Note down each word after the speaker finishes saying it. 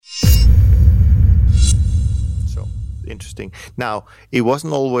Interesting. Now, it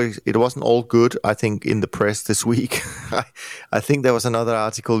wasn't all good, I think, in the press this week. I think there was another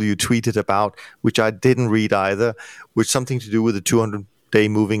article you tweeted about, which I didn't read either, which something to do with the 200-day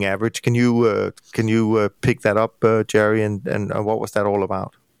moving average. Can you pick that up, Jerry, and what was that all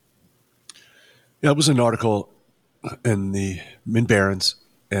about? Yeah, it was an article in Barron's,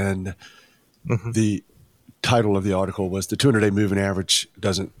 and the title of the article was "The 200-day moving average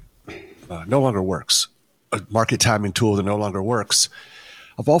no longer works. A market timing tool that no longer works."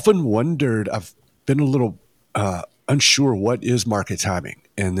 I've often wondered. I've been a little unsure what is market timing,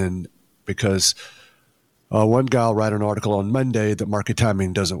 and then because one guy will write an article on Monday that market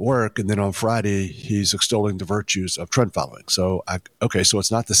timing doesn't work, and then on Friday he's extolling the virtues of trend following. So so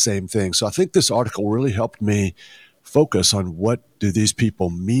it's not the same thing. So I think this article really helped me focus on what do these people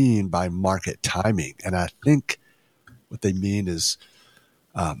mean by market timing, and I think what they mean is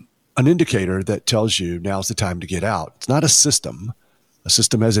an indicator that tells you now's the time to get out. It's not a system. A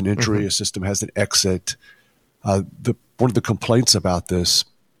system has an entry, a system has an exit. One of the complaints about this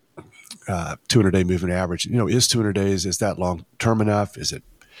 200-day moving average, is 200 days, is that long term enough?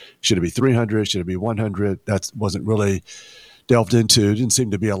 Should it be 300? Should it be 100? That wasn't really delved into. It didn't seem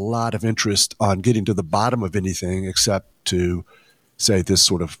to be a lot of interest on getting to the bottom of anything except to say this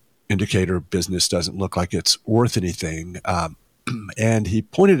sort of indicator business doesn't look like it's worth anything. And he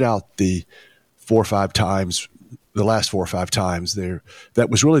pointed out the last 4 or 5 times there, that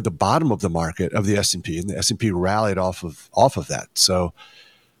was really the bottom of the market of the S&P, and the S&P rallied off of that. So,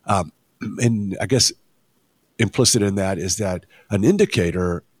 and I guess implicit in that is that an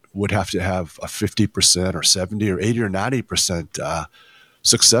indicator would have to have a 50% or 70 or 80 or 90%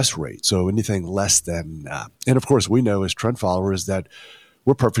 success rate. So anything less than, and of course we know as trend followers that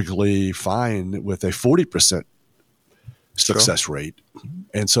we're perfectly fine with a 40% success rate.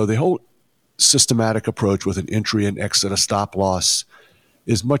 And so the whole systematic approach with an entry and exit, a stop loss,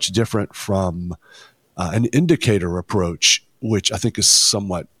 is much different from an indicator approach, which I think is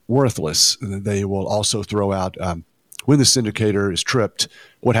somewhat worthless. And they will also throw out when this indicator is tripped,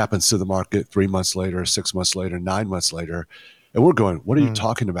 what happens to the market 3 months later, 6 months later, 9 months later. And we're going, what are you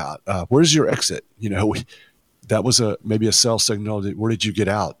talking about? Where's your exit? That was maybe a sell signal. Where did you get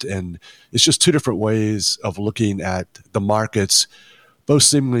out? And it's just two different ways of looking at the markets, both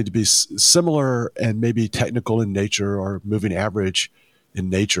seemingly to be similar and maybe technical in nature or moving average in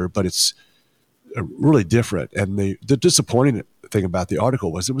nature, but it's really different. And the disappointing thing about the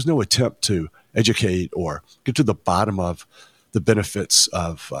article was there was no attempt to educate or get to the bottom of the benefits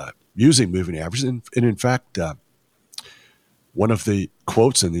of using moving averages. And in fact, one of the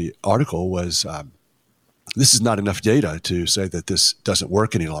quotes in the article was, this is not enough data to say that this doesn't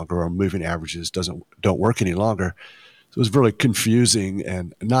work any longer, or moving averages don't work any longer. So it was really confusing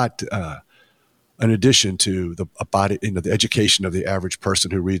and not an addition to the education of the average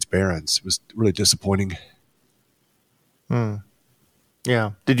person who reads Barron's. It was really disappointing.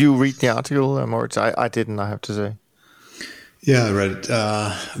 Yeah. Did you read the article, Moritz? I didn't, I have to say. Yeah, I read it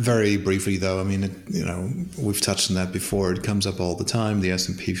very briefly, though. I mean, we've touched on that before. It comes up all the time, the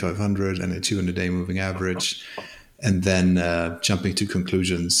S&P 500 and a 200-day moving average, and then jumping to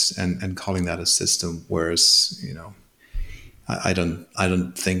conclusions and calling that a system, whereas, I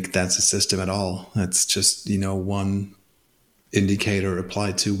don't think that's a system at all. It's just, one indicator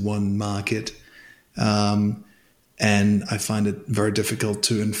applied to one market. And I find it very difficult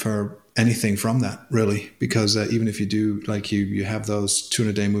to infer anything from that, really, because even if you do, like you have those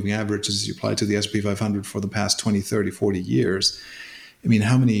 200-day moving averages you apply to the S&P 500 for the past 20, 30, 40 years, I mean,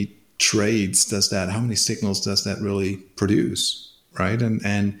 how many trades does that, how many signals does that really produce, right?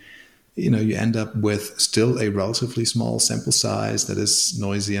 And you end up with still a relatively small sample size that is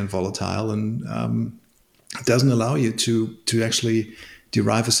noisy and volatile, and it doesn't allow you to actually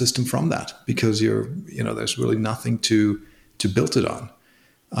derive a system from that, because there's really nothing to build it on.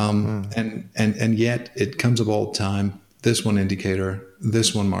 And yet it comes up all the time, this one indicator,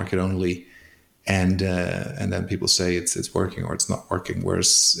 this one market only, and then people say it's working or it's not working,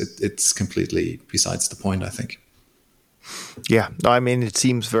 whereas it's completely besides the point, I think. Yeah, I mean, it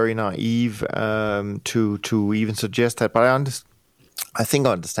seems very naive to even suggest that, but I think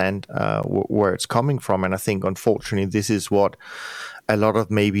I understand where it's coming from, and I think unfortunately this is what a lot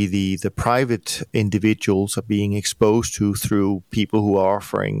of maybe the private individuals are being exposed to through people who are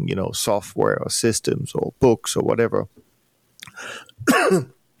offering, software or systems or books or whatever.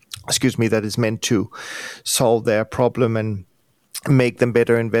 Excuse me, that is meant to solve their problem and make them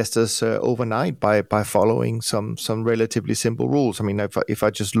better investors overnight by following some relatively simple rules. I mean, if I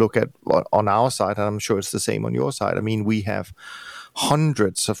just look at on our side, and I'm sure it's the same on your side, I mean, we have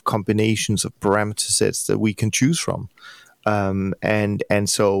hundreds of combinations of parameter sets that we can choose from. And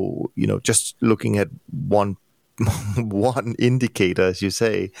so, just looking at one indicator, as you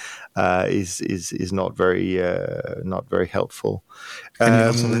say, is not very helpful. And you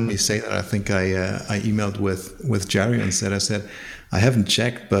also let me say that I think I emailed with Jerry and said, I haven't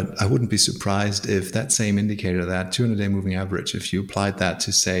checked, but I wouldn't be surprised if that same indicator, that 200-day moving average, if you applied that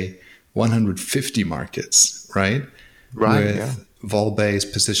to, say, 150 markets, right? Right. With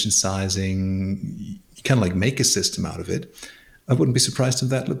vol-based position sizing, you kind of like make a system out of it. I wouldn't be surprised if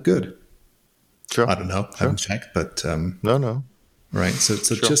that looked good. Sure. I don't know. I haven't checked, but no. Right.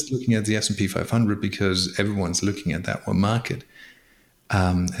 So just looking at the S&P 500 because everyone's looking at that one market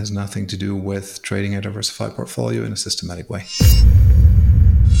has nothing to do with trading a diversified portfolio in a systematic way.